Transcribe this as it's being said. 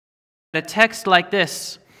A text like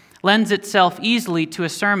this lends itself easily to a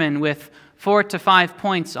sermon with 4 to 5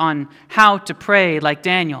 points on how to pray like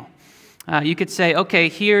Daniel. You could say, okay,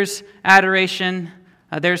 here's adoration,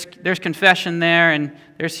 there's confession there, and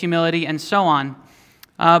there's humility, and so on.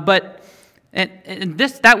 But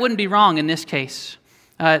that wouldn't be wrong in this case.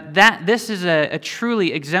 This is a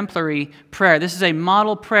truly exemplary prayer. This is a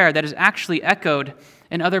model prayer that is actually echoed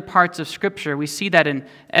in other parts of Scripture. We see that in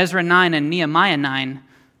Ezra 9 and Nehemiah 9.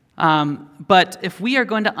 But if we are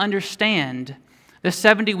going to understand the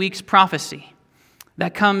 70 weeks prophecy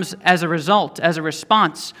that comes as a result, as a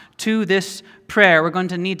response to this prayer, we're going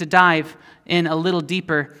to need to dive in a little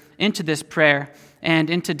deeper into this prayer and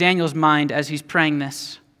into Daniel's mind as he's praying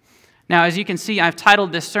this. Now, as you can see, I've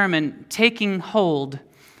titled this sermon, Taking Hold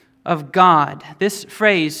of God. This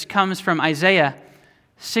phrase comes from Isaiah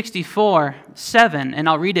 64:7, and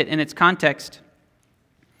I'll read it in its context.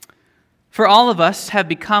 For all of us have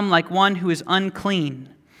become like one who is unclean,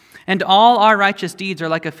 and all our righteous deeds are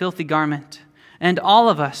like a filthy garment, and all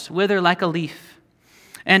of us wither like a leaf,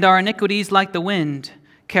 and our iniquities like the wind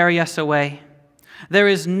carry us away. There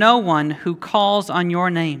is no one who calls on your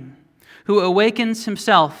name, who awakens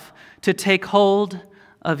himself to take hold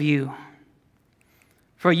of you.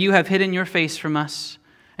 For you have hidden your face from us,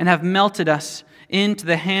 and have melted us into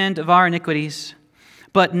the hand of our iniquities.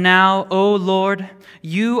 But now, O Lord,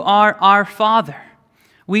 you are our Father.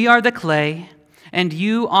 We are the clay, and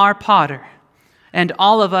you are potter, and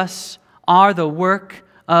all of us are the work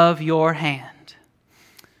of your hand.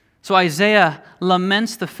 So Isaiah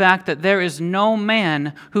laments the fact that there is no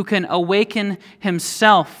man who can awaken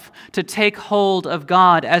himself to take hold of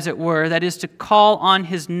God, as it were, that is, to call on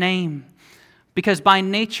his name. Because by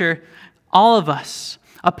nature, all of us,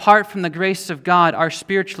 apart from the grace of God, are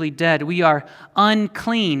spiritually dead. We are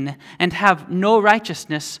unclean and have no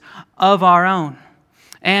righteousness of our own.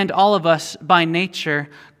 And all of us, by nature,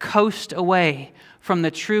 coast away from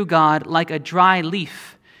the true God like a dry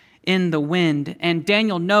leaf in the wind. And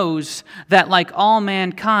Daniel knows that, like all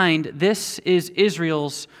mankind, this is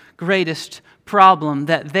Israel's greatest problem,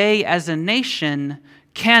 that they as a nation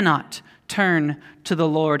cannot turn to the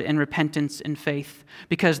Lord in repentance and faith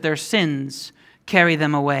because their sins carry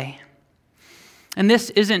them away. And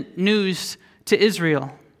this isn't news to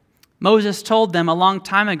Israel. Moses told them a long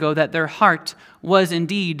time ago that their heart was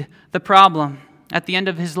indeed the problem. At the end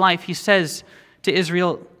of his life, he says to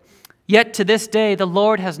Israel, "Yet to this day the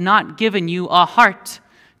Lord has not given you a heart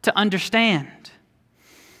to understand,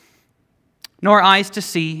 nor eyes to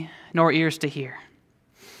see, nor ears to hear."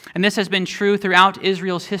 And this has been true throughout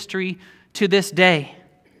Israel's history to this day.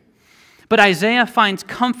 But Isaiah finds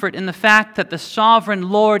comfort in the fact that the sovereign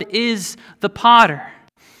Lord is the potter.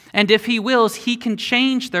 And if he wills, he can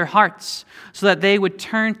change their hearts so that they would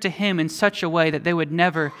turn to him in such a way that they would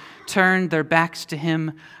never turn their backs to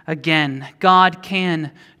him again. God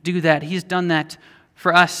can do that. He's done that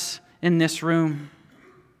for us in this room.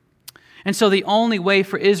 And so the only way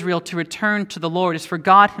for Israel to return to the Lord is for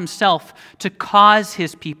God himself to cause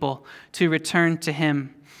his people to return to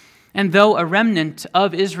him. And though a remnant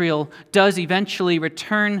of Israel does eventually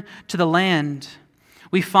return to the land,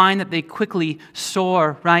 we find that they quickly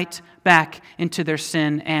soar right back into their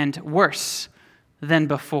sin, and worse than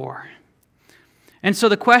before. And so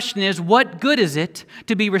the question is, what good is it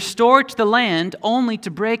to be restored to the land only to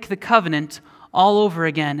break the covenant all over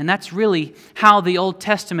again? And that's really how the Old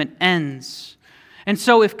Testament ends. And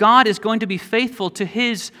so if God is going to be faithful to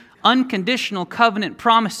his unconditional covenant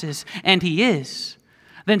promises, and he is,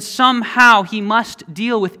 then somehow he must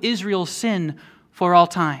deal with Israel's sin for all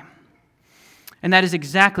time. And that is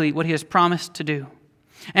exactly what he has promised to do.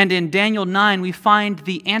 And in Daniel 9, we find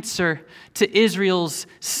the answer to Israel's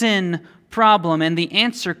sin problem. And the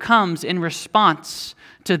answer comes in response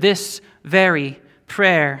to this very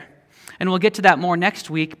prayer. And we'll get to that more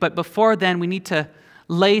next week. But before then, we need to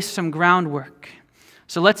lay some groundwork.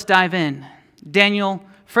 So let's dive in. Daniel,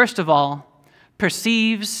 first of all,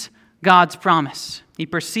 perceives God's promise. He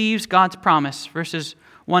perceives God's promise, verses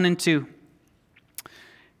 1 and 2.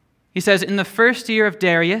 He says, "In the first year of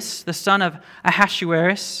Darius, the son of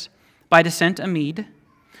Ahasuerus, by descent a Mede,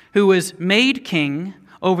 who was made king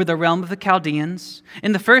over the realm of the Chaldeans,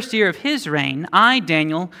 in the first year of his reign, I,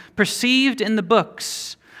 Daniel, perceived in the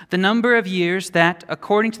books the number of years that,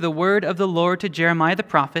 according to the word of the Lord to Jeremiah the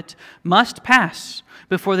prophet, must pass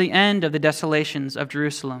before the end of the desolations of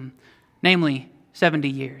Jerusalem, namely 70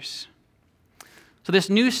 years. So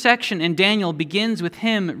this new section in Daniel begins with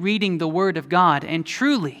him reading the Word of God. And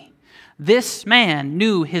truly, this man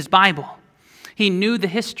knew his Bible. He knew the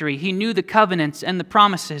history. He knew the covenants and the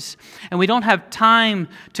promises. And we don't have time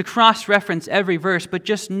to cross-reference every verse, but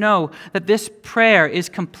just know that this prayer is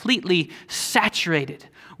completely saturated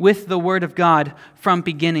with the Word of God from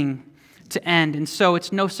beginning to end. And so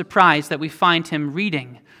it's no surprise that we find him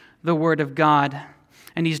reading the Word of God.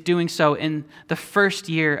 And he's doing so in the first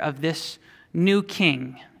year of this new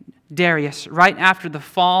king, Darius, right after the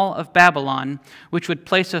fall of Babylon, which would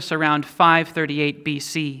place us around 538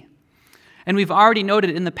 BC. And we've already noted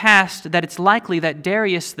in the past that it's likely that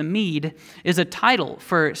Darius the Mede is a title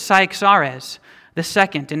for Cyaxares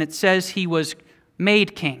II, and it says he was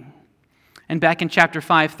made king. And back in chapter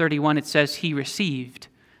 531, it says he received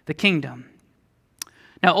the kingdom.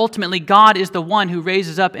 Now, ultimately, God is the one who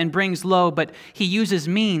raises up and brings low, but he uses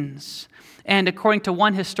means. And according to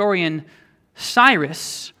one historian,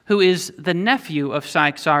 Cyrus, who is the nephew of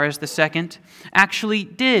Cyaxares II, actually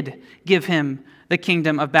did give him the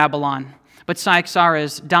kingdom of Babylon. But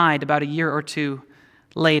Cyaxares died about a year or two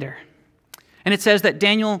later. And it says that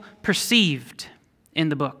Daniel perceived in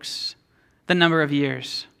the books the number of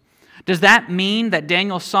years. Does that mean that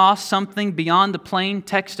Daniel saw something beyond the plain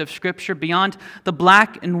text of Scripture, beyond the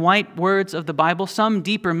black and white words of the Bible, some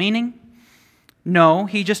deeper meaning? No,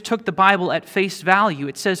 he just took the Bible at face value.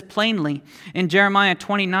 It says plainly in Jeremiah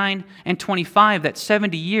 29 and 25 that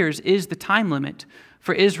 70 years is the time limit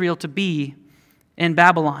for Israel to be in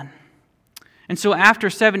Babylon. And so after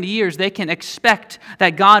 70 years, they can expect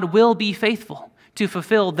that God will be faithful to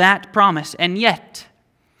fulfill that promise. And yet,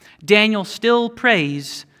 Daniel still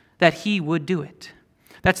prays that he would do it.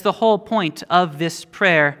 That's the whole point of this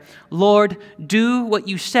prayer. Lord, do what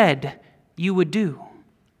you said you would do.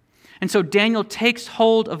 And so Daniel takes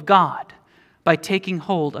hold of God by taking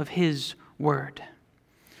hold of his word.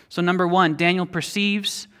 So number one, Daniel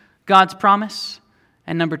perceives God's promise.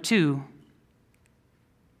 And number two,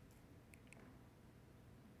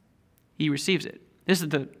 he receives it. This is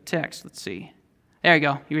the text. Let's see. There you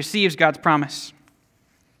go. He receives God's promise.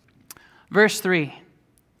 Verse 3.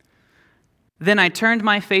 Then I turned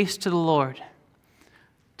my face to the Lord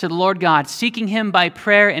God, seeking him by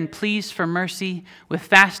prayer and pleas for mercy with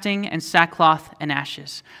fasting and sackcloth and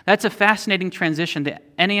ashes. That's a fascinating transition. The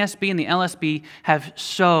NASB and the LSB have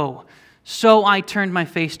so I turned my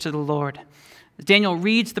face to the Lord. Daniel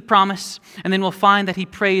reads the promise, and then we'll find that he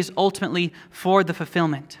prays ultimately for the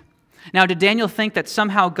fulfillment. Now, did Daniel think that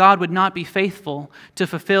somehow God would not be faithful to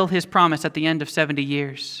fulfill his promise at the end of 70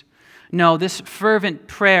 years? No, this fervent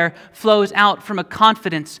prayer flows out from a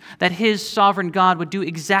confidence that his sovereign God would do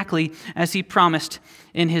exactly as he promised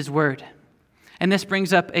in his word. And this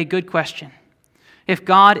brings up a good question. If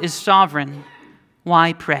God is sovereign,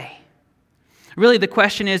 why pray? Really, the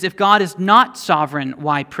question is, if God is not sovereign,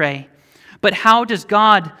 why pray? But how does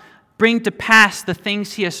God bring to pass the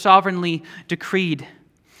things he has sovereignly decreed?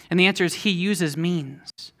 And the answer is he uses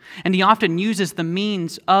means. And he often uses the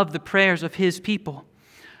means of the prayers of his people.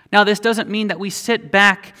 Now, this doesn't mean that we sit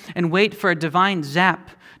back and wait for a divine zap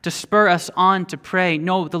to spur us on to pray.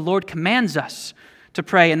 No, the Lord commands us to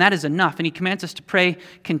pray, and that is enough. And he commands us to pray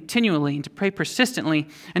continually and to pray persistently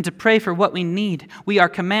and to pray for what we need. We are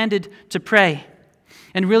commanded to pray.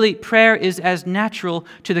 And really, prayer is as natural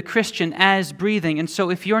to the Christian as breathing. And so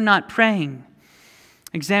if you're not praying,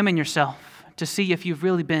 examine yourself to see if you've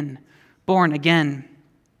really been born again.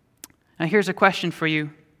 Now, here's a question for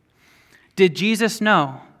you. Did Jesus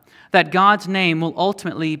know that God's name will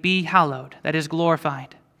ultimately be hallowed, that is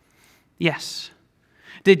glorified? Yes.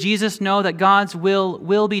 Did Jesus know that God's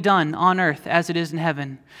will be done on earth as it is in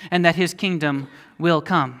heaven, and that his kingdom will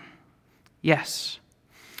come? Yes.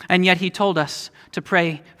 And yet he told us to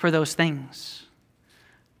pray for those things.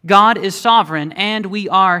 God is sovereign, and we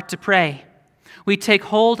are to pray. We take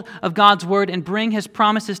hold of God's word and bring his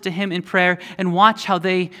promises to him in prayer and watch how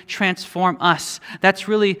they transform us. That's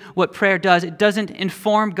really what prayer does. It doesn't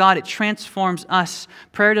inform God, it transforms us.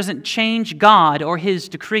 Prayer doesn't change God or his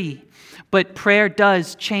decree, but prayer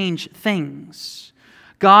does change things.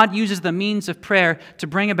 God uses the means of prayer to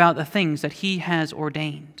bring about the things that he has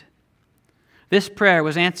ordained. This prayer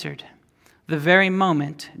was answered the very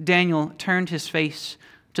moment Daniel turned his face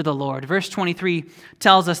to the Lord. Verse 23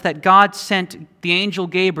 tells us that God sent the angel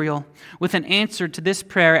Gabriel with an answer to this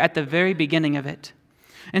prayer at the very beginning of it.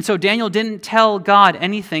 And so Daniel didn't tell God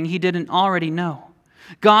anything he didn't already know.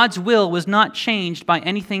 God's will was not changed by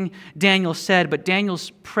anything Daniel said, but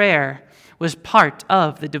Daniel's prayer was part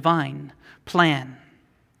of the divine plan.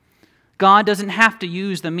 God doesn't have to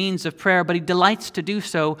use the means of prayer, but he delights to do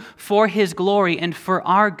so for his glory and for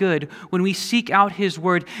our good when we seek out his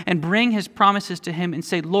word and bring his promises to him and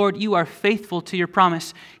say, Lord, you are faithful to your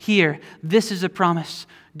promise. Here, this is a promise.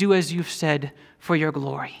 Do as you've said for your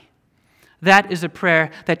glory. That is a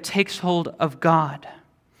prayer that takes hold of God.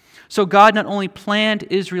 So God not only planned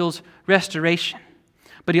Israel's restoration,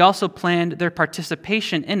 but he also planned their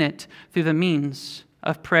participation in it through the means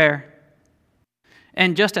of prayer.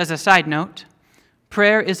 And just as a side note,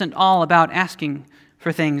 prayer isn't all about asking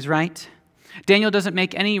for things, right? Daniel doesn't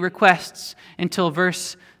make any requests until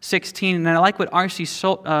verse 16, and I like what R.C.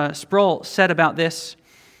 Sproul said about this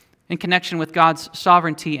in connection with God's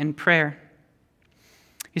sovereignty and prayer.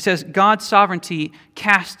 He says, God's sovereignty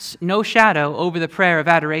casts no shadow over the prayer of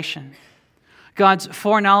adoration. God's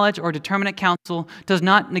foreknowledge or determinate counsel does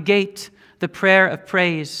not negate the prayer of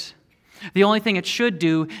praise. The only thing it should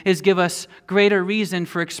do is give us greater reason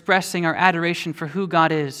for expressing our adoration for who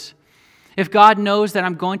God is. If God knows that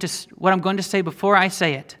what I'm going to say before I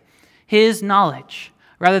say it, his knowledge,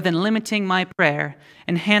 rather than limiting my prayer,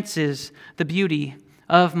 enhances the beauty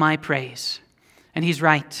of my praise. And he's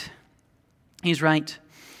right. He's right.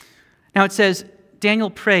 Now it says, Daniel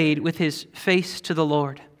prayed with his face to the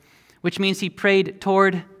Lord, which means he prayed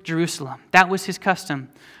toward Jerusalem. That was his custom.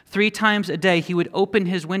 3 times a day he would open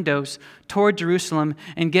his windows toward Jerusalem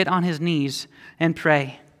and get on his knees and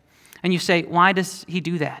pray. And you say, why does he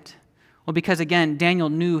do that? Well, because again, Daniel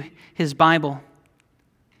knew his Bible.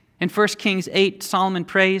 In 1 Kings 8, Solomon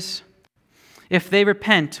prays, if they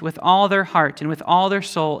repent with all their heart and with all their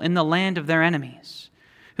soul in the land of their enemies,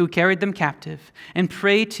 who carried them captive, and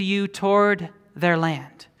pray to you toward their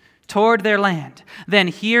land, then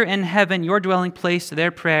hear in heaven your dwelling place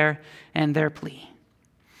their prayer and their plea.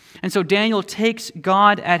 And so Daniel takes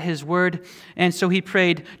God at his word, and so he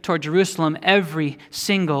prayed toward Jerusalem every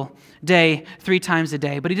single day, 3 times a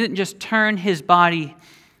day. But he didn't just turn his body.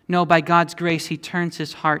 No, by God's grace, he turns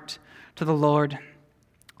his heart to the Lord.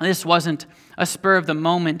 This wasn't a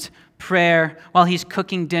spur-of-the-moment prayer while he's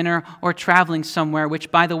cooking dinner or traveling somewhere,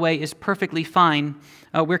 which, by the way, is perfectly fine.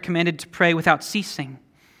 We're commanded to pray without ceasing.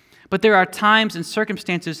 But there are times and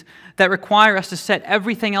circumstances that require us to set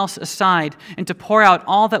everything else aside and to pour out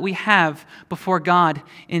all that we have before God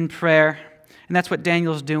in prayer. And that's what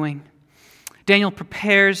Daniel's doing. Daniel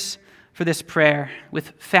prepares for this prayer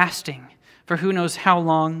with fasting for who knows how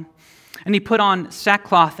long. And he put on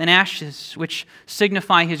sackcloth and ashes, which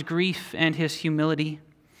signify his grief and his humility.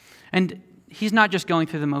 And he's not just going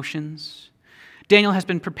through the motions. Daniel has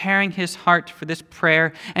been preparing his heart for this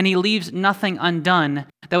prayer, and he leaves nothing undone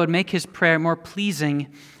that would make his prayer more pleasing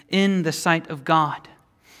in the sight of God.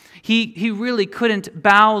 He really couldn't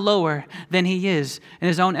bow lower than he is in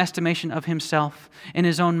his own estimation of himself, in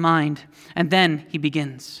his own mind. And then he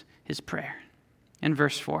begins his prayer. In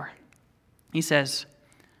verse 4, he says,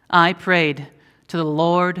 I prayed to the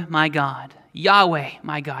Lord my God, Yahweh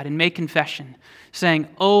my God, and made confession, saying,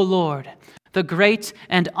 O Lord, the great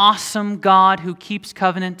and awesome God who keeps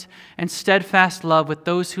covenant and steadfast love with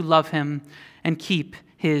those who love him and keep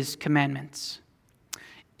his commandments.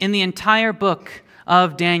 In the entire book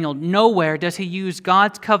of Daniel, nowhere does he use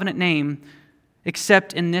God's covenant name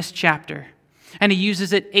except in this chapter. And he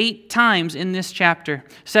uses it 8 times in this chapter,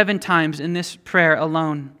 7 times in this prayer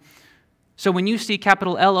alone. So when you see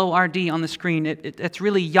capital L-O-R-D on the screen, it's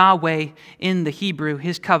really Yahweh in the Hebrew,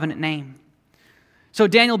 his covenant name. So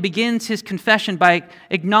Daniel begins his confession by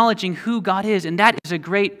acknowledging who God is, and that is a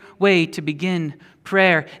great way to begin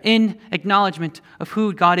prayer, in acknowledgement of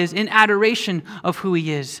who God is, in adoration of who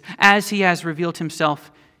he is, as he has revealed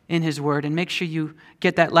himself in his word. And make sure you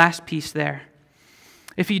get that last piece there.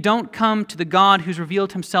 If you don't come to the God who's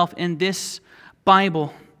revealed himself in this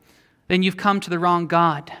Bible, then you've come to the wrong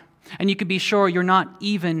God. And you can be sure you're not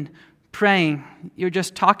even praying. You're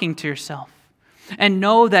just talking to yourself. And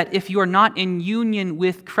know that if you are not in union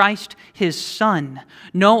with Christ, his Son,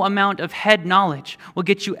 no amount of head knowledge will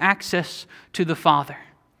get you access to the Father.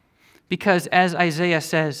 Because as Isaiah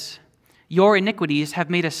says, your iniquities have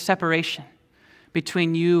made a separation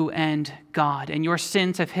between you and God, and your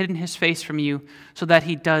sins have hidden his face from you so that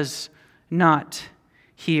he does not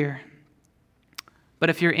hear. But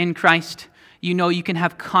if you're in Christ, you know you can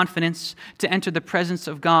have confidence to enter the presence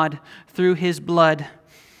of God through his blood.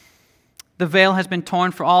 The veil has been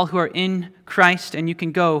torn for all who are in Christ, and you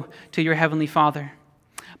can go to your heavenly Father.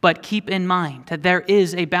 But keep in mind that there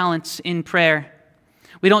is a balance in prayer.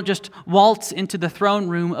 We don't just waltz into the throne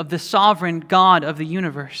room of the sovereign God of the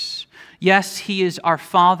universe. Yes, he is our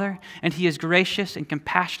Father, and he is gracious and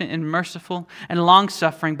compassionate and merciful and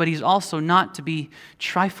long-suffering, but he's also not to be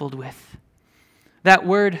trifled with. That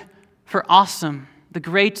word for awesome, the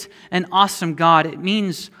great and awesome God, it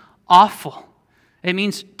means awful. It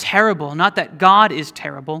means terrible. Not that God is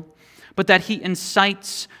terrible, but that he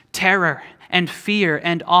incites terror and fear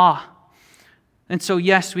and awe. And so,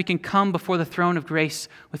 yes, we can come before the throne of grace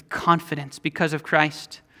with confidence because of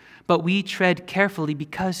Christ, but we tread carefully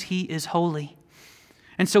because He is holy.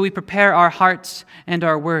 And so we prepare our hearts and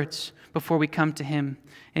our words before we come to Him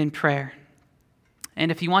in prayer.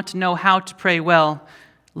 And if you want to know how to pray well,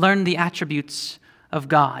 learn the attributes of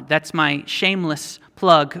God. That's my shameless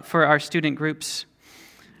plug for our student groups.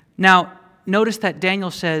 Now, notice that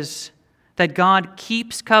Daniel says that God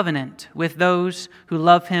keeps covenant with those who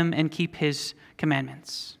love Him and keep His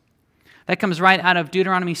commandments. That comes right out of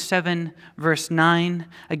Deuteronomy 7, verse 9.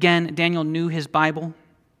 Again, Daniel knew his Bible.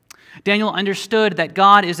 Daniel understood that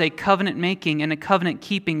God is a covenant-making and a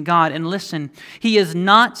covenant-keeping God. And listen, he is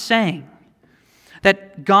not saying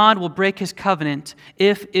that God will break His covenant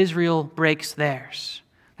if Israel breaks theirs.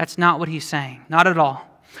 That's not what he's saying, not at all.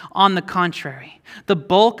 On the contrary, the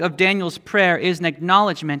bulk of Daniel's prayer is an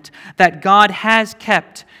acknowledgement that God has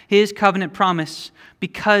kept His covenant promise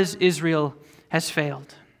because Israel has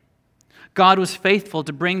failed. God was faithful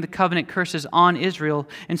to bring the covenant curses on Israel,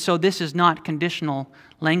 and so this is not conditional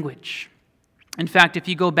language. In fact, if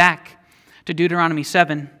you go back to Deuteronomy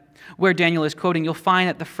 7, where Daniel is quoting, you'll find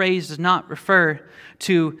that the phrase does not refer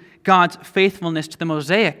to God's faithfulness to the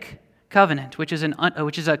Mosaic covenant, which is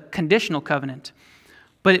a conditional covenant,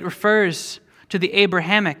 but it refers to the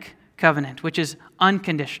Abrahamic covenant, which is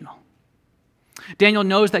unconditional. Daniel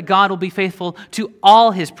knows that God will be faithful to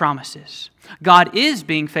all His promises. God is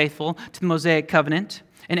being faithful to the Mosaic covenant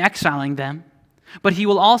and exiling them, but He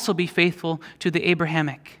will also be faithful to the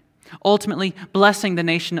Abrahamic, ultimately blessing the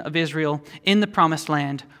nation of Israel in the promised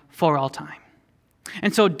land for all time.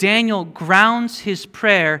 And so Daniel grounds his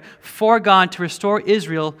prayer for God to restore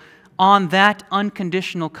Israel on that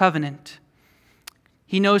unconditional covenant.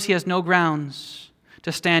 He knows he has no grounds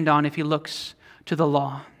to stand on if he looks to the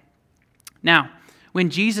law. Now, when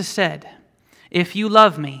Jesus said, "If you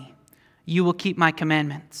love me, you will keep my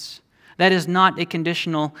commandments," that is not a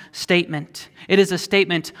conditional statement. It is a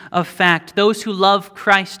statement of fact. Those who love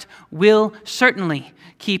Christ will certainly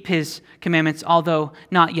keep His commandments, although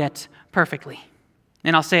not yet perfectly.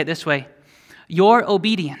 And I'll say it this way: your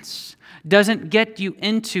obedience doesn't get you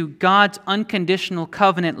into God's unconditional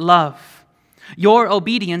covenant love. Your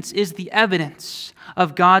obedience is the evidence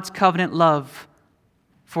of God's covenant love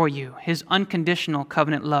for you, His unconditional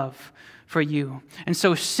covenant love for you. And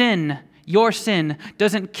so your sin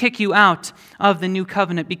doesn't kick you out of the new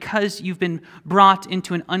covenant because you've been brought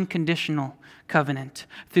into an unconditional covenant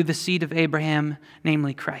through the seed of Abraham,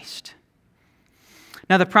 namely Christ.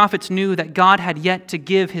 Now the prophets knew that God had yet to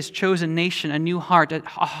give His chosen nation a new heart, a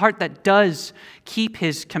heart that does keep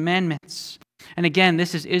His commandments. And again,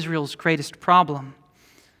 this is Israel's greatest problem,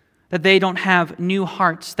 that they don't have new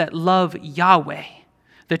hearts that love Yahweh,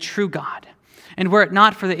 the true God. And were it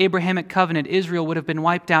not for the Abrahamic covenant, Israel would have been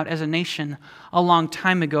wiped out as a nation a long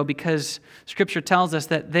time ago, because Scripture tells us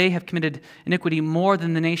that they have committed iniquity more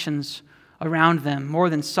than the nations around them, more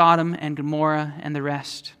than Sodom and Gomorrah and the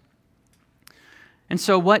rest. And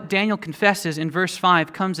so what Daniel confesses in verse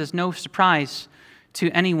 5 comes as no surprise to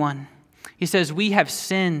anyone. He says, "We have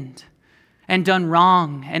sinned and done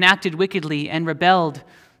wrong and acted wickedly and rebelled,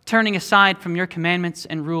 turning aside from your commandments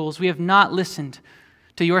and rules. We have not listened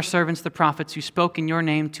to your servants, the prophets, who spoke in your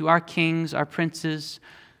name to our kings, our princes,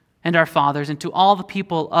 and our fathers, and to all the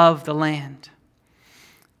people of the land."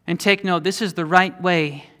 And take note, this is the right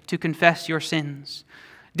way to confess your sins.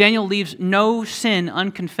 Daniel leaves no sin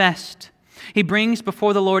unconfessed. He brings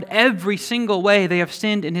before the Lord every single way they have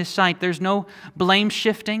sinned in His sight. There's no blame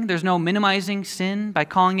shifting. There's no minimizing sin by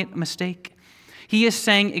calling it a mistake. He is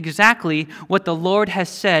saying exactly what the Lord has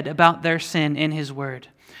said about their sin in His word.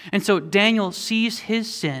 And so Daniel sees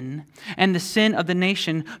his sin and the sin of the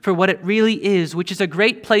nation for what it really is, which is a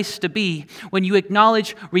great place to be when you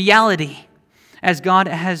acknowledge reality as God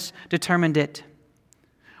has determined it.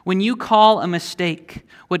 When you call a mistake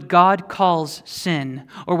what God calls sin,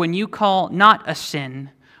 or when you call not a sin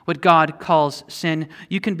what God calls sin,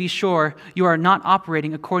 you can be sure you are not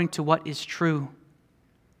operating according to what is true.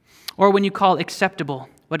 Or when you call acceptable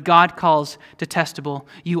what God calls detestable,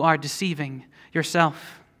 you are deceiving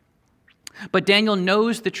yourself. But Daniel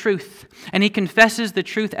knows the truth, and he confesses the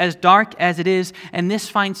truth as dark as it is, and this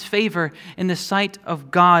finds favor in the sight of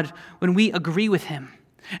God when we agree with him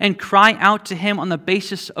and cry out to Him on the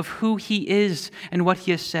basis of who He is and what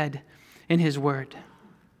He has said in His word.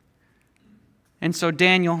 And so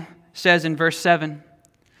Daniel says in verse 7,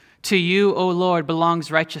 "To you, O Lord,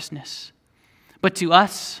 belongs righteousness, but to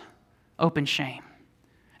us open shame.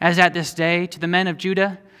 As at this day, to the men of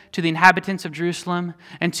Judah, to the inhabitants of Jerusalem,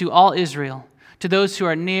 and to all Israel, to those who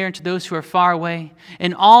are near and to those who are far away,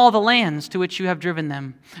 in all the lands to which you have driven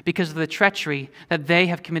them, because of the treachery that they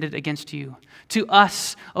have committed against you. To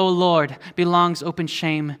us, O Lord, belongs open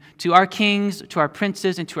shame, to our kings, to our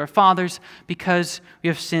princes, and to our fathers, because we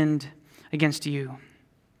have sinned against you.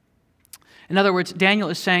 In other words, Daniel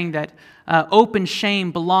is saying that open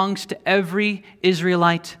shame belongs to every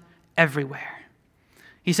Israelite everywhere.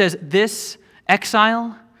 He says, this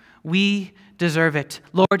exile, we deserve it.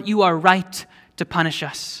 Lord, you are right to punish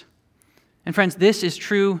us. And friends, this is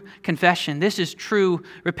true confession. This is true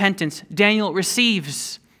repentance. Daniel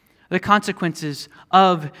receives the consequences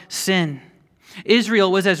of sin.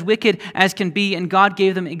 Israel was as wicked as can be, and God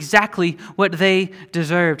gave them exactly what they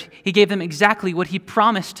deserved. He gave them exactly what He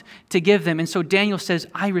promised to give them. And so Daniel says,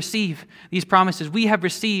 I receive these promises. We have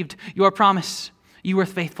received your promise. You were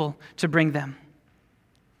faithful to bring them.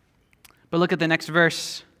 But look at the next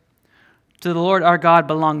verse. To the Lord our God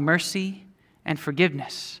belong mercy and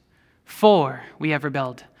forgiveness, for we have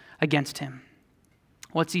rebelled against Him.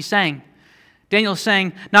 What's he saying? Daniel's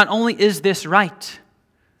saying, not only is this right,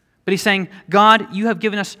 but he's saying, God, you have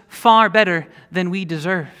given us far better than we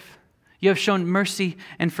deserve. You have shown mercy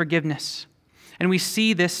and forgiveness. And we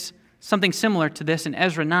see this, something similar to this in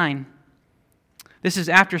Ezra 9. This is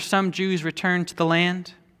after some Jews returned to the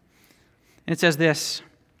land. And it says this,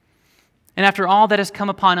 and after all that has come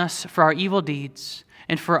upon us for our evil deeds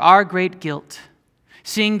and for our great guilt,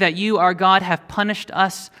 seeing that you, our God, have punished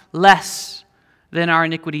us less than our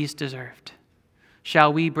iniquities deserved,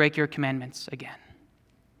 shall we break your commandments again?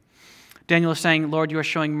 Daniel is saying, Lord, you are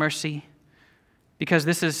showing mercy because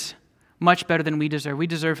this is much better than we deserve. We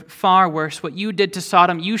deserve far worse. What you did to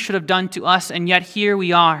Sodom, you should have done to us, and yet here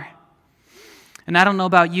we are. And I don't know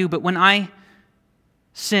about you, but when I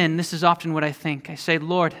sin, this is often what I think. I say,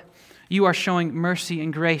 Lord, you are showing mercy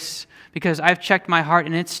and grace because I've checked my heart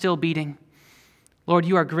and it's still beating. Lord,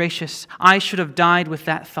 you are gracious. I should have died with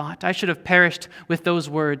that thought. I should have perished with those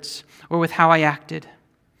words or with how I acted.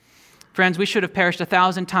 Friends, we should have perished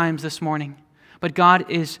 1,000 times this morning, but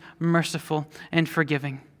God is merciful and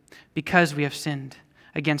forgiving because we have sinned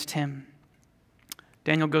against Him.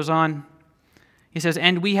 Daniel goes on. He says,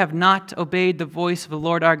 and we have not obeyed the voice of the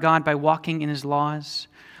Lord our God by walking in His laws,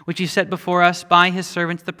 which He set before us by His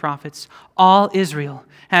servants the prophets. All Israel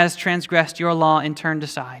has transgressed your law and turned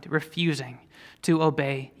aside, refusing to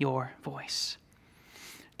obey your voice.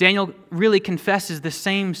 Daniel really confesses the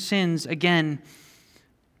same sins again.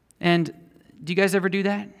 And do you guys ever do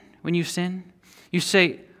that when you sin? You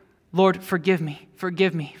say, Lord, forgive me,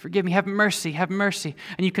 forgive me, forgive me, have mercy, have mercy.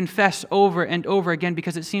 And you confess over and over again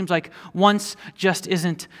because it seems like once just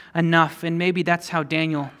isn't enough. And maybe that's how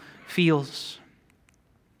Daniel feels.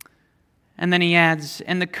 And then he adds,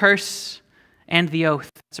 and the curse and the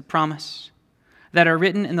oath, it's a promise, that are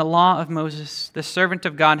written in the law of Moses, the servant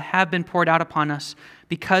of God, have been poured out upon us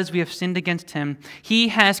because we have sinned against Him. He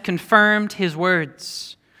has confirmed His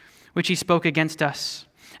words, which He spoke against us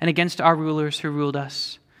and against our rulers who ruled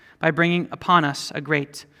us, by bringing upon us a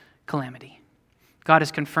great calamity. God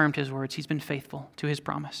has confirmed His words. He's been faithful to His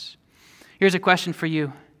promise. Here's a question for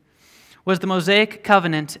you. Was the Mosaic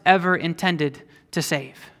covenant ever intended to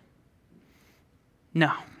save?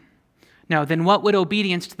 No. No, then what would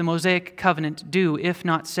obedience to the Mosaic covenant do if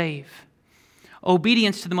not save?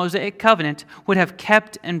 Obedience to the Mosaic covenant would have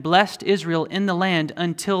kept and blessed Israel in the land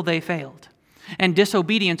until they failed. And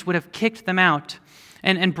disobedience would have kicked them out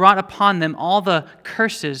and brought upon them all the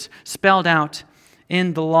curses spelled out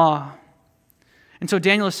in the law. And so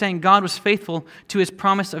Daniel is saying God was faithful to His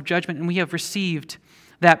promise of judgment, and we have received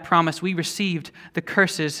that promise. We received the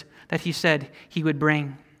curses that He said He would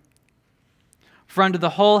bring. For under the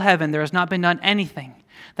whole heaven there has not been done anything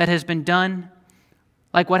that has been done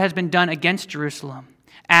like what has been done against Jerusalem.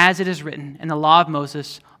 As it is written in the law of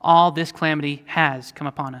Moses, all this calamity has come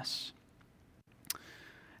upon us.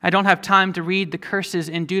 I don't have time to read the curses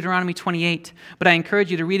in Deuteronomy 28, but I encourage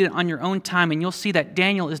you to read it on your own time, and you'll see that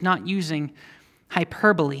Daniel is not using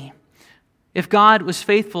hyperbole. If God was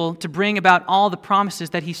faithful to bring about all the promises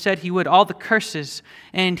that He said He would, all the curses,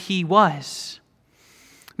 and He was,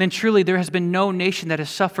 then truly there has been no nation that has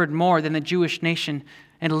suffered more than the Jewish nation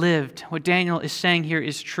and lived. What Daniel is saying here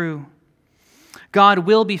is true. God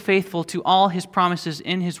will be faithful to all His promises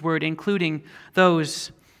in His word, including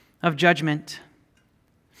those of judgment.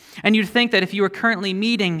 And you'd think that if you were currently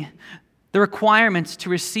meeting the requirements to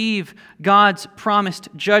receive God's promised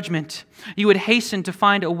judgment, you would hasten to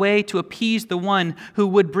find a way to appease the one who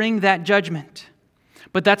would bring that judgment.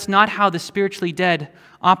 But that's not how the spiritually dead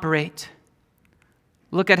operate.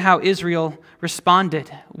 Look at how Israel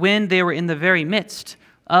responded when they were in the very midst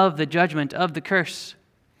of the judgment, of the curse.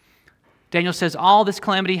 Daniel says, all this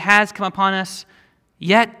calamity has come upon us,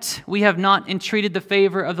 yet we have not entreated the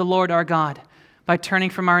favor of the Lord our God by turning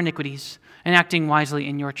from our iniquities and acting wisely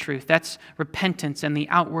in your truth. That's repentance and the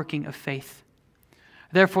outworking of faith.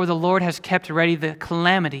 Therefore, the Lord has kept ready the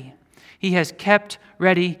calamity. He has kept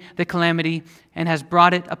ready the calamity and has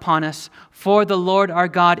brought it upon us. For the Lord our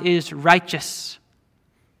God is righteous,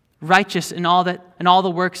 righteous in all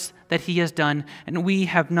the works that he has done, and we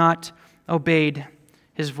have not obeyed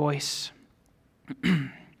his voice.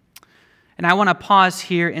 And I want to pause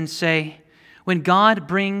here and say, when God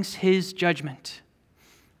brings his judgment,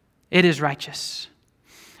 it is righteous.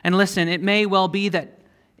 And listen, it may well be that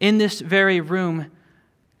in this very room,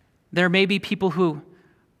 there may be people who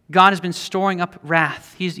God has been storing up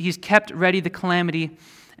wrath. He's kept ready the calamity,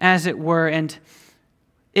 as it were, and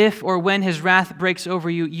if or when his wrath breaks over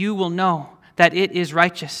you, you will know that it is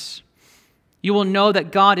righteous. You will know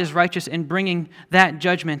that God is righteous in bringing that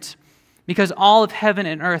judgment, because all of heaven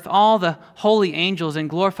and earth, all the holy angels and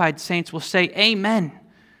glorified saints will say amen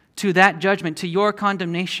to that judgment, to your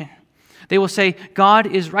condemnation. They will say, God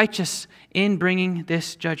is righteous in bringing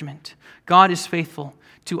this judgment. God is faithful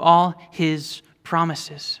to all his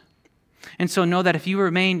promises. And so know that if you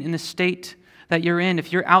remain in the state that you're in,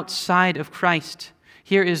 if you're outside of Christ,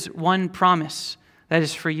 here is one promise that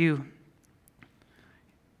is for you.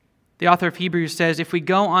 The author of Hebrews says, if we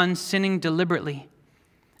go on sinning deliberately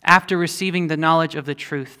after receiving the knowledge of the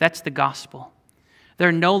truth, that's the gospel,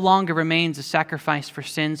 there no longer remains a sacrifice for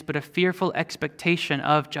sins, but a fearful expectation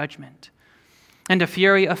of judgment and a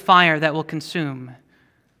fury of fire that will consume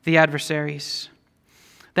the adversaries.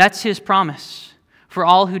 That's his promise for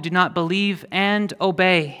all who do not believe and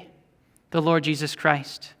obey the Lord Jesus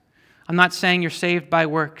Christ. I'm not saying you're saved by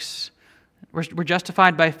works. We're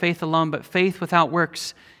justified by faith alone, but faith without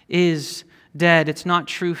works is dead. It's not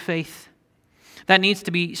true faith. That needs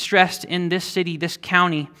to be stressed in this city, this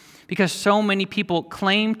county, because so many people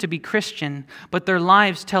claim to be Christian, but their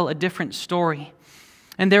lives tell a different story.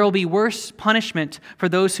 And there will be worse punishment for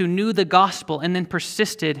those who knew the gospel and then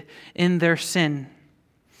persisted in their sin.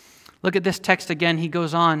 Look at this text again. He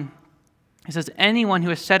goes on. He says, anyone who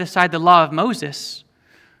has set aside the law of Moses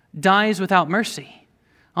dies without mercy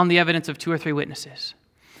on the evidence of 2 or 3 witnesses.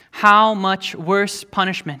 How much worse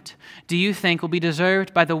punishment do you think will be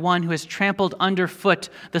deserved by the one who has trampled underfoot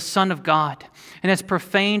the Son of God and has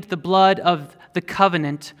profaned the blood of the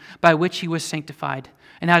covenant by which he was sanctified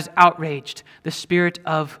and has outraged the Spirit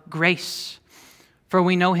of grace? For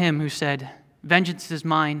we know him who said, vengeance is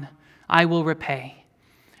mine, I will repay.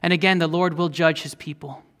 And again, the Lord will judge his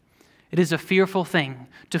people. It is a fearful thing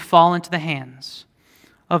to fall into the hands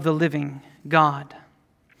of the living God.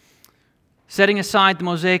 Setting aside the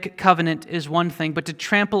Mosaic covenant is one thing, but to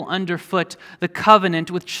trample underfoot the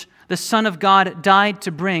covenant which the Son of God died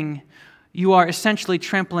to bring, you are essentially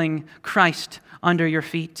trampling Christ under your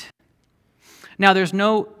feet. Now, there's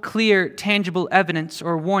no clear, tangible evidence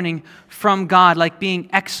or warning from God like being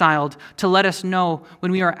exiled to let us know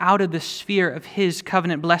when we are out of the sphere of his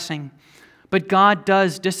covenant blessing. But God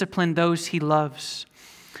does discipline those he loves.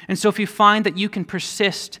 And so if you find that you can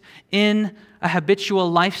persist in a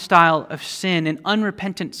habitual lifestyle of sin, an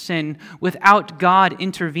unrepentant sin, without God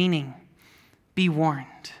intervening, be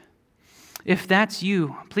warned. If that's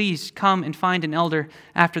you, please come and find an elder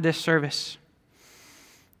after this service.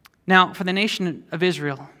 Now, for the nation of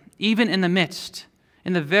Israel, even in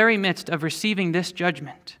the very midst of receiving this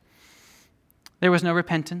judgment, there was no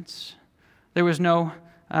repentance, there was no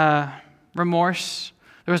remorse,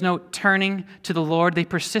 there was no turning to the Lord. They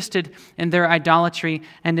persisted in their idolatry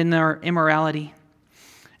and in their immorality.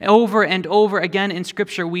 Over and over again in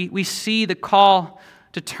Scripture, we see the call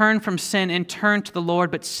to turn from sin and turn to the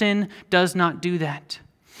Lord, but sin does not do that.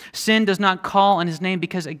 Sin does not call on his name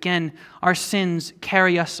because, again, our sins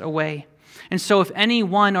carry us away. And so if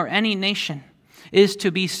anyone or any nation is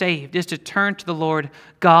to be saved, is to turn to the Lord,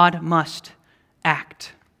 God must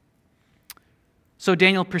act. So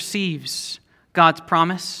Daniel perceives God's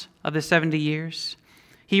promise of the 70 years.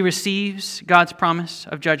 He receives God's promise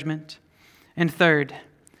of judgment. And third,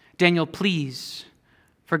 Daniel pleads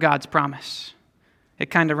for God's promise. It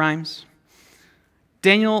kind of rhymes.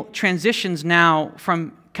 Daniel transitions now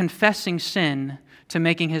from confessing sin to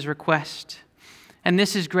making his request. And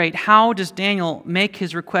this is great. How does Daniel make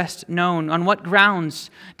his request known? On what grounds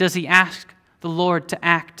does he ask the Lord to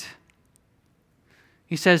act?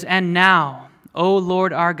 He says, and now, O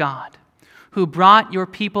Lord our God, who brought your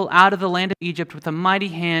people out of the land of Egypt with a mighty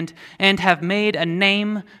hand and have made a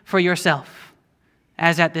name for yourself,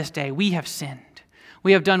 as at this day we have sinned,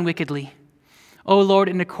 we have done wickedly. O Lord,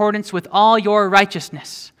 in accordance with all your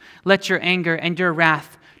righteousness, let your anger and your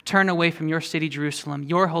wrath turn away from your city, Jerusalem,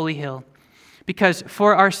 your holy hill, because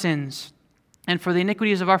for our sins and for the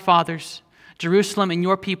iniquities of our fathers, Jerusalem and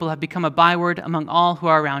your people have become a byword among all who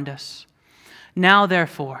are around us. Now,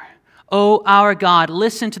 therefore, O our God,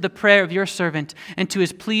 listen to the prayer of your servant and to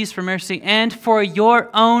his pleas for mercy, and for your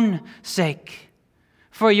own sake,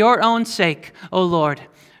 O Lord,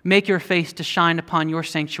 make your face to shine upon your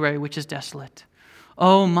sanctuary, which is desolate.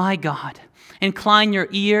 O my God, incline your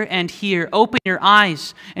ear and hear. Open your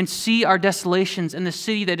eyes and see our desolations in the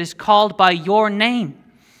city that is called by your name.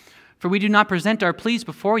 For we do not present our pleas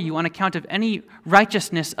before you on account of any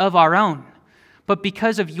righteousness of our own, but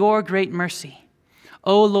because of your great mercy.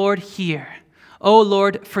 O Lord, hear. O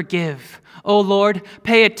Lord, forgive. O Lord,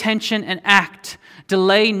 pay attention and act.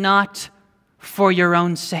 Delay not for your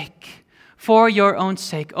own sake. For your own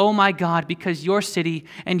sake, O my God, because your city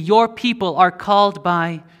and your people are called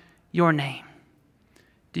by your name.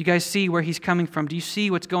 Do you guys see where he's coming from? Do you see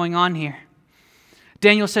what's going on here?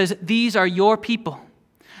 Daniel says, these are your people.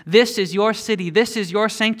 This is your city. This is your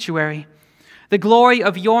sanctuary. The glory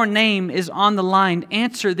of your name is on the line.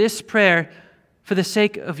 Answer this prayer for the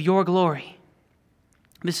sake of your glory.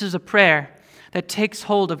 This is a prayer that takes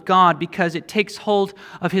hold of God because it takes hold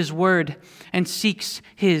of his word and seeks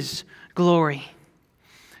his glory.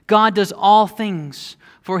 God does all things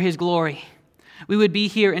for his glory. We would be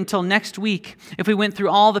here until next week if we went through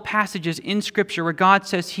all the passages in Scripture where God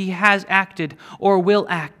says he has acted or will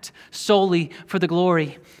act solely for the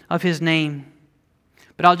glory of his name.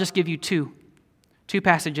 But I'll just give you two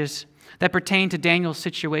passages that pertain to Daniel's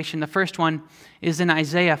situation. The first one is in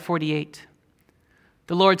Isaiah 48.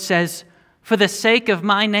 The Lord says, for the sake of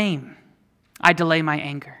my name, I delay my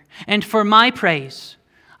anger, and for my praise,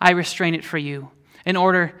 I restrain it for you, in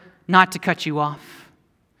order not to cut you off.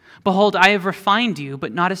 Behold, I have refined you,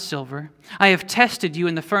 but not as silver. I have tested you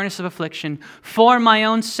in the furnace of affliction. For my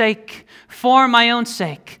own sake,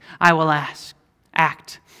 I will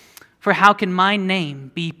act. For how can my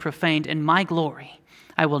name be profaned, and my glory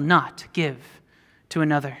I will not give to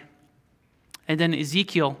another? And then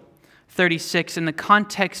Ezekiel 36, in the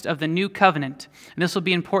context of the new covenant, and this will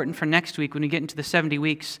be important for next week when we get into the 70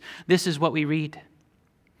 weeks, this is what we read.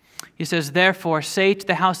 He says, therefore, say to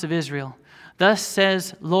the house of Israel, thus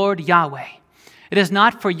says Lord Yahweh, it is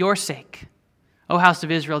not for your sake, O house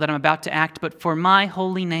of Israel, that I'm about to act, but for my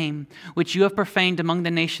holy name, which you have profaned among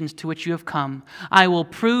the nations to which you have come. I will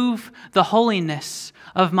prove the holiness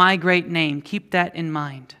of my great name. Keep that in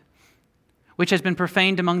mind. Which has been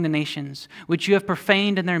profaned among the nations, which you have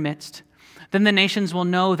profaned in their midst. Then the nations will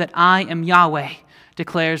know that I am Yahweh,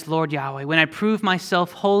 declares Lord Yahweh, when I prove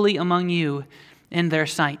myself holy among you in their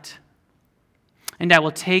sight. And I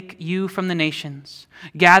will take you from the nations,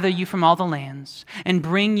 gather you from all the lands, and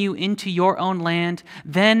bring you into your own land.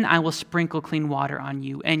 Then I will sprinkle clean water on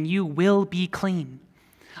you, and you will be clean.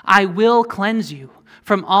 I will cleanse you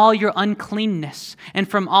from all your uncleanness and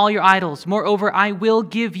from all your idols. Moreover, I will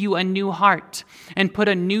give you a new heart and put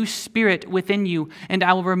a new spirit within you, and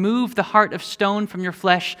I will remove the heart of stone from your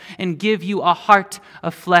flesh and give you a heart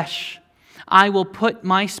of flesh. I will put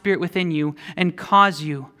my spirit within you and cause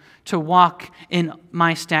you to walk in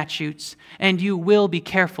my statutes, and you will be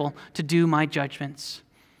careful to do my judgments,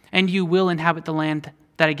 and you will inhabit the land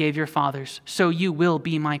that I gave your fathers. So you will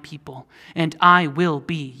be my people, and I will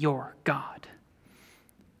be your God.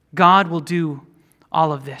 God will do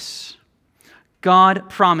all of this. God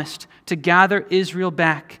promised to gather Israel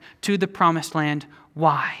back to the promised land.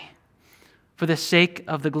 Why? For the sake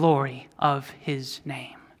of the glory of his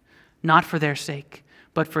name. Not for their sake,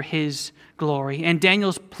 but for his glory. And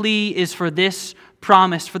Daniel's plea is for this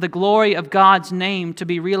promise, for the glory of God's name to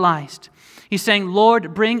be realized. He's saying,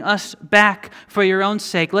 Lord, bring us back for your own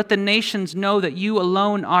sake. Let the nations know that you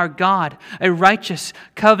alone are God, a righteous,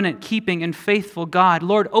 covenant-keeping, and faithful God.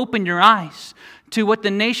 Lord, open your eyes to what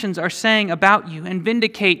the nations are saying about you and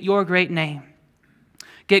vindicate your great name.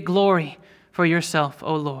 Get glory for yourself,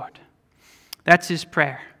 O Lord. That's his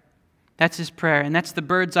prayer. That's his prayer, and that's the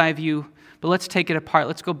bird's eye view. But let's take it apart.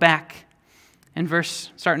 Let's go back and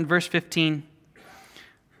start in verse 15.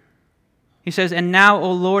 He says, and now,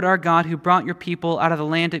 O Lord our God, who brought your people out of the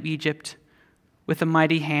land of Egypt with a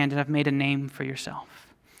mighty hand and have made a name for yourself.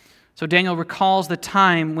 So Daniel recalls the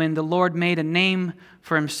time when the Lord made a name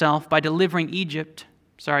for himself by delivering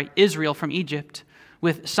Israel from Egypt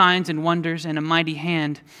with signs and wonders and a mighty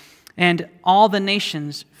hand. And all the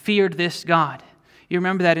nations feared this God. You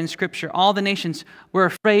remember that in Scripture. All the nations were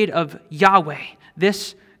afraid of Yahweh,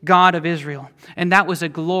 this God of Israel. And that was a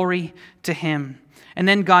glory to him. And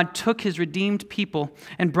then God took his redeemed people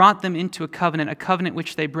and brought them into a covenant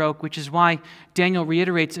which they broke, which is why Daniel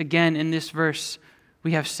reiterates again in this verse,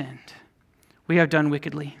 we have sinned. We have done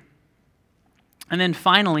wickedly. And then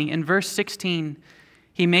finally, in verse 16,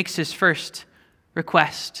 he makes his first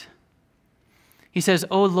request. He says,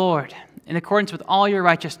 O Lord, in accordance with all your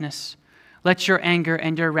righteousness, let your anger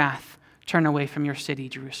and your wrath turn away from your city,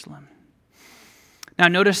 Jerusalem. Now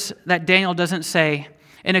notice that Daniel doesn't say,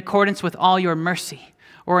 in accordance with all your mercy,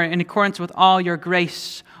 or in accordance with all your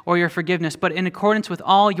grace or your forgiveness, but in accordance with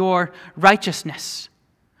all your righteousness,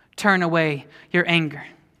 turn away your anger.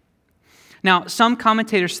 Now, some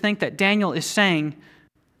commentators think that Daniel is saying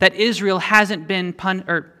that Israel has been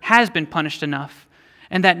punished enough,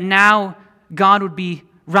 and that now God would be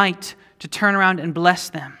right to turn around and bless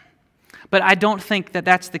them. But I don't think that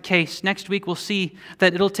that's the case. Next week we'll see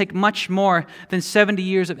that it'll take much more than 70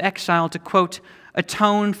 years of exile to, quote,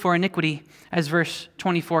 atone for iniquity, as verse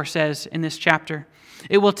 24 says in this chapter.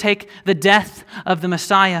 It will take the death of the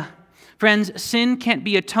Messiah. Friends, sin can't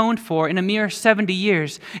be atoned for in a mere 70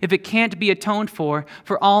 years if it can't be atoned for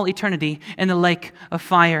all eternity in the lake of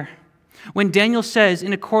fire. When Daniel says,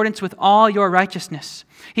 in accordance with all your righteousness,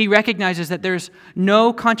 he recognizes that there's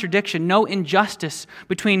no contradiction, no injustice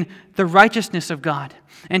between the righteousness of God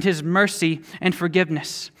and his mercy and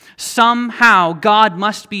forgiveness. Somehow, God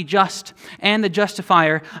must be just and the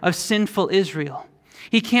justifier of sinful Israel.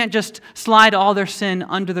 He can't just slide all their sin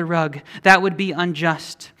under the rug. That would be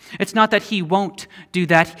unjust. It's not that he won't do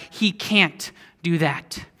that. He can't do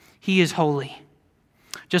that. He is holy.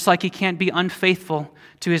 Just like he can't be unfaithful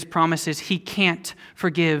to his promises, he can't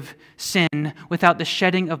forgive sin without the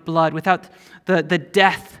shedding of blood, without the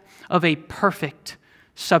death of a perfect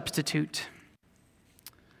substitute.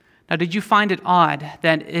 Now, did you find it odd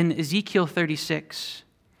that in Ezekiel 36,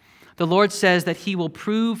 the Lord says that he will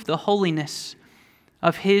prove the holiness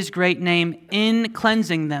of his great name in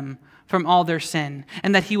cleansing them from all their sin,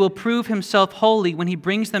 and that he will prove himself holy when he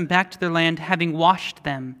brings them back to their land, having washed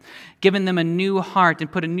them, given them a new heart,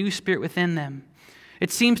 and put a new spirit within them?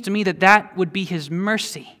 It seems to me that that would be his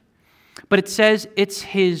mercy, but it says it's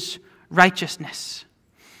his righteousness.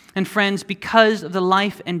 And friends, because of the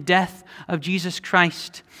life and death of Jesus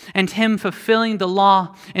Christ, and him fulfilling the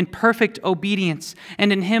law in perfect obedience,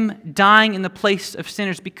 and in him dying in the place of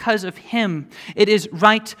sinners, because of him, it is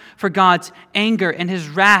right for God's anger and his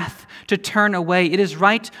wrath to turn away. It is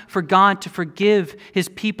right for God to forgive his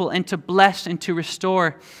people and to bless and to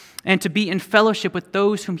restore and to be in fellowship with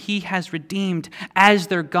those whom he has redeemed as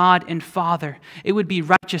their God and Father. It would be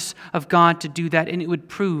righteous of God to do that, and it would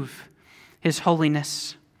prove his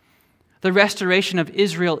holiness. The restoration of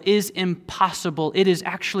Israel is impossible. It is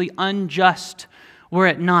actually unjust were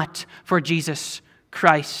it not for Jesus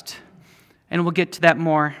Christ. And we'll get to that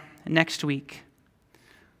more next week.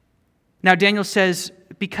 Now, Daniel says,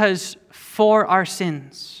 because for our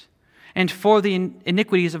sins and for the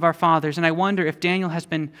iniquities of our fathers, and I wonder if Daniel has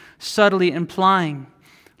been subtly implying,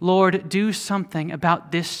 Lord, do something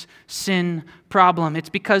about this sin problem. It's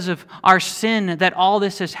because of our sin that all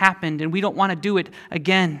this has happened, and we don't want to do it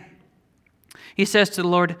again. He says to the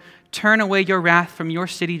Lord, turn away your wrath from your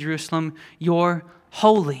city, Jerusalem, your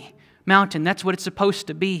holy mountain. That's what it's supposed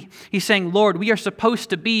to be. He's saying, Lord, we are supposed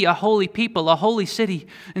to be a holy people, a holy city.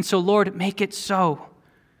 And so, Lord, make it so.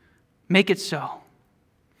 Make it so.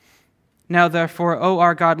 Now, therefore, O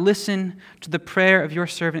our God, listen to the prayer of your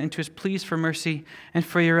servant and to his pleas for mercy, and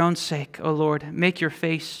for your own sake, O Lord, make your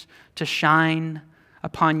face to shine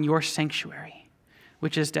upon your sanctuary,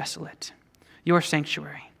 which is desolate. Your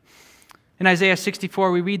sanctuary. In Isaiah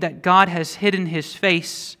 64, we read that God has hidden his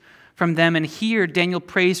face from them, and here Daniel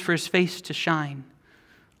prays for his face to shine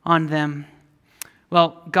on them.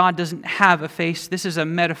 Well, God doesn't have a face. This is a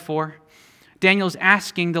metaphor. Daniel's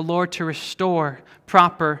asking the Lord to restore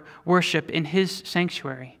proper worship in his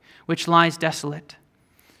sanctuary, which lies desolate.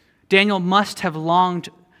 Daniel must have longed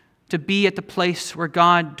to be at the place where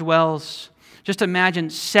God dwells. Just imagine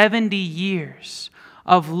 70 years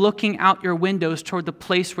of looking out your windows toward the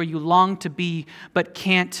place where you long to be but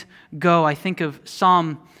can't go. I think of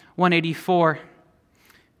Psalm 184.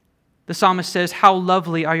 The psalmist says, how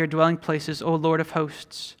lovely are your dwelling places, O Lord of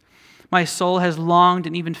hosts. My soul has longed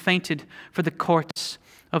and even fainted for the courts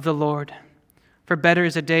of the Lord. For better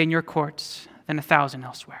is a day in your courts than 1,000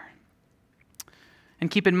 elsewhere.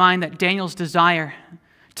 And keep in mind that Daniel's desire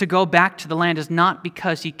to go back to the land is not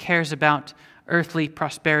because he cares about earthly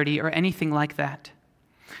prosperity or anything like that.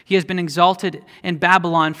 He has been exalted in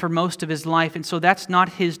Babylon for most of his life, and so that's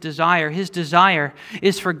not his desire. His desire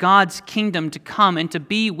is for God's kingdom to come and to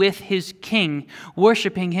be with his king,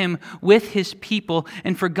 worshiping him with his people,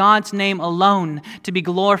 and for God's name alone to be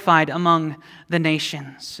glorified among the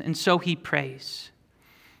nations. And so he prays.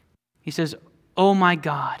 He says, "Oh my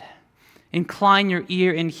God, Incline your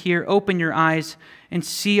ear and hear, open your eyes and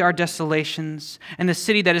see our desolations and the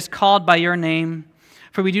city that is called by your name.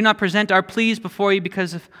 For we do not present our pleas before you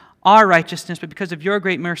because of our righteousness, but because of your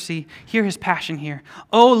great mercy. Hear his passion here.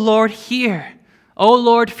 O Lord, hear. O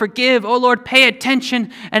Lord, forgive. O Lord, pay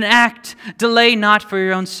attention and act. Delay not for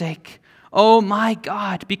your own sake. O my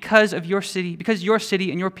God, because your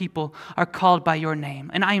city and your people are called by your name.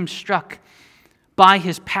 And I am struck by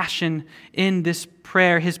his passion in this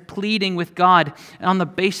prayer, his pleading with God on the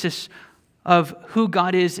basis of who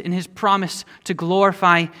God is in his promise to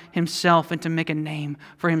glorify himself and to make a name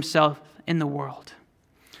for himself in the world.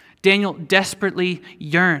 Daniel desperately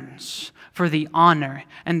yearns for the honor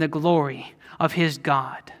and the glory of his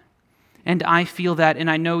God. And I feel that, and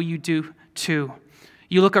I know you do too.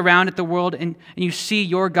 You look around at the world and you see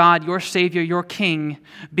your God, your Savior, your King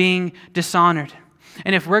being dishonored.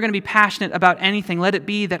 And if we're going to be passionate about anything, let it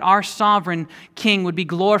be that our sovereign King would be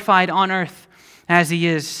glorified on earth as he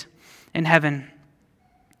is in heaven.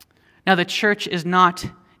 Now, the church is not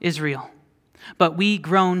Israel, but we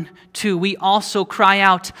groan too. We also cry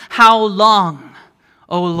out, "How long,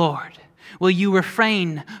 O Lord, will you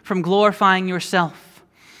refrain from glorifying yourself?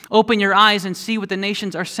 Open your eyes and see what the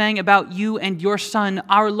nations are saying about you and your Son,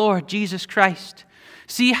 our Lord Jesus Christ.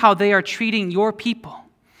 See how they are treating your people.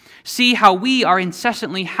 See how we are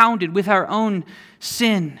incessantly hounded with our own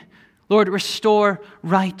sin. Lord, restore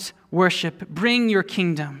right worship. Bring your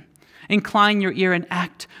kingdom. Incline your ear and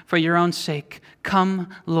act for your own sake. Come,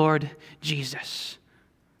 Lord Jesus."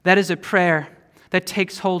 That is a prayer that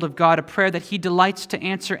takes hold of God, a prayer that he delights to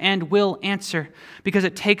answer and will answer because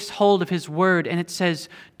it takes hold of his word and it says,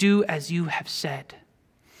 "Do as you have said."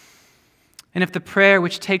 And if the prayer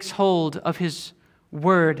which takes hold of his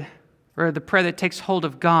word, or the prayer that takes hold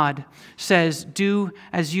of God, says, "Do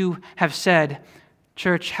as you have said,"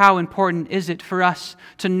 church, how important is it for us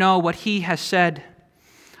to know what he has said?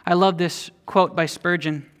 I love this quote by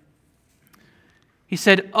Spurgeon. He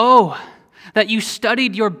said, "Oh, that you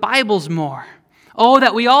studied your Bibles more. Oh,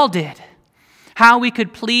 that we all did. How we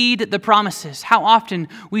could plead the promises. How often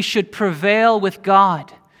we should prevail with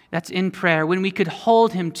God." That's in prayer, when we could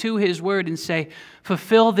hold him to his word and say,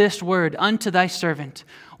 "Fulfill this word unto thy servant,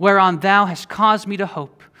 whereon thou hast caused me to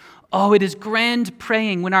hope." Oh, it is grand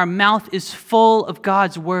praying when our mouth is full of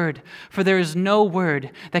God's word, for there is no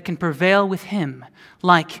word that can prevail with him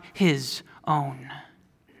like his own.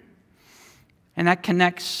 And that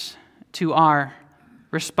connects to our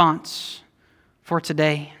response for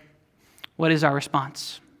today. What is our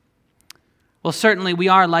response? Well, certainly we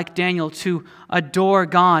are like Daniel to adore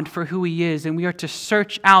God for who he is, and we are to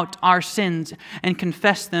search out our sins and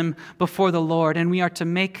confess them before the Lord, and we are to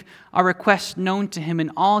make our requests known to him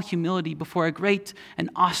in all humility before a great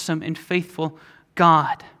and awesome and faithful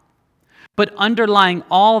God. But underlying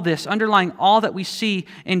all this, underlying all that we see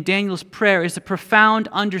in Daniel's prayer is the profound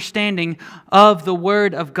understanding of the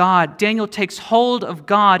Word of God. Daniel takes hold of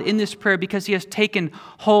God in this prayer because he has taken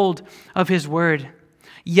hold of his Word.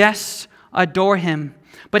 Yes, adore him.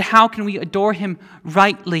 But how can we adore him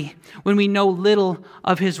rightly when we know little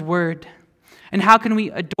of his word? And how can we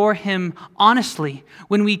adore him honestly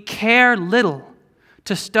when we care little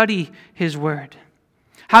to study his word?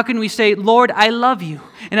 How can we say, "Lord, I love you,"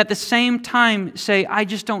 and at the same time say, "I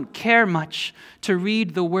just don't care much to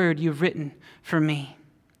read the word you've written for me"?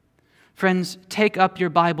 Friends, take up your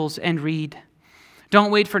Bibles and read. Don't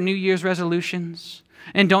wait for New Year's resolutions,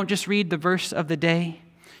 and don't just read the verse of the day.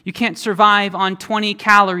 You can't survive on 20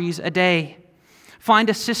 calories a day. Find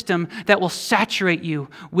a system that will saturate you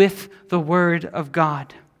with the Word of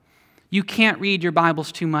God. You can't read your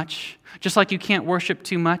Bibles too much, just like you can't worship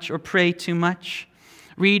too much or pray too much.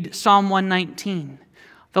 Read Psalm 119,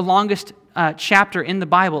 the longest chapter in the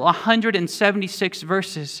Bible, 176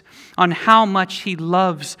 verses on how much he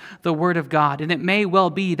loves the Word of God. And it may well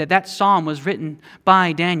be that that psalm was written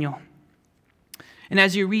by Daniel. And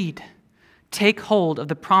as you read, take hold of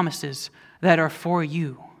the promises that are for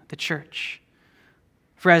you, the church.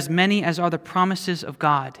 For as many as are the promises of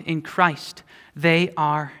God in Christ, they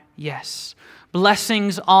are yes.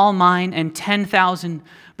 Blessings all mine and 10,000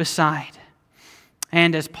 beside.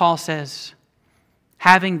 And as Paul says,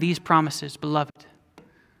 having these promises, beloved,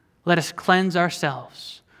 let us cleanse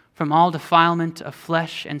ourselves from all defilement of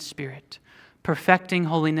flesh and spirit, perfecting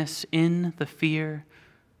holiness in the fear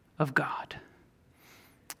of God.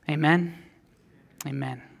 Amen.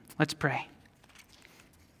 Amen. Let's pray.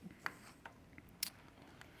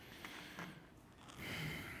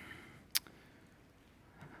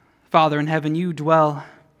 Father in heaven, you dwell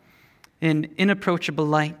in inapproachable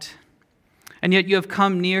light, and yet you have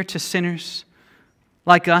come near to sinners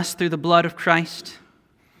like us through the blood of Christ.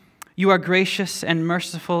 You are gracious and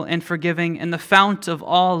merciful and forgiving, and the fount of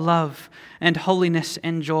all love and holiness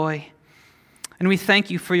and joy. And we thank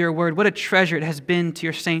you for your word. What a treasure it has been to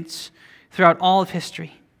your saints throughout all of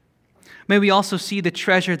history. May we also see the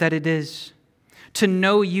treasure that it is to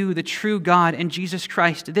know you, the true God, and Jesus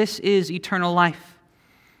Christ. This is eternal life.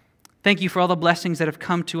 Thank you for all the blessings that have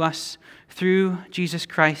come to us through Jesus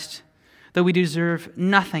Christ, though we deserve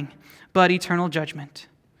nothing but eternal judgment.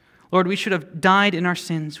 Lord, we should have died in our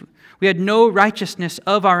sins. We had no righteousness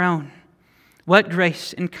of our own. What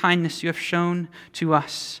grace and kindness you have shown to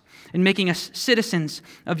us in making us citizens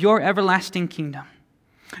of your everlasting kingdom.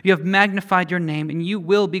 You have magnified your name, and you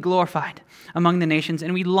will be glorified among the nations,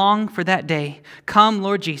 and we long for that day. Come,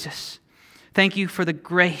 Lord Jesus. Thank you for the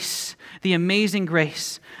grace, the amazing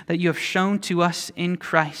grace that you have shown to us in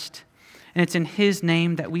Christ. And it's in his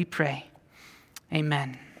name that we pray.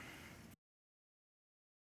 Amen.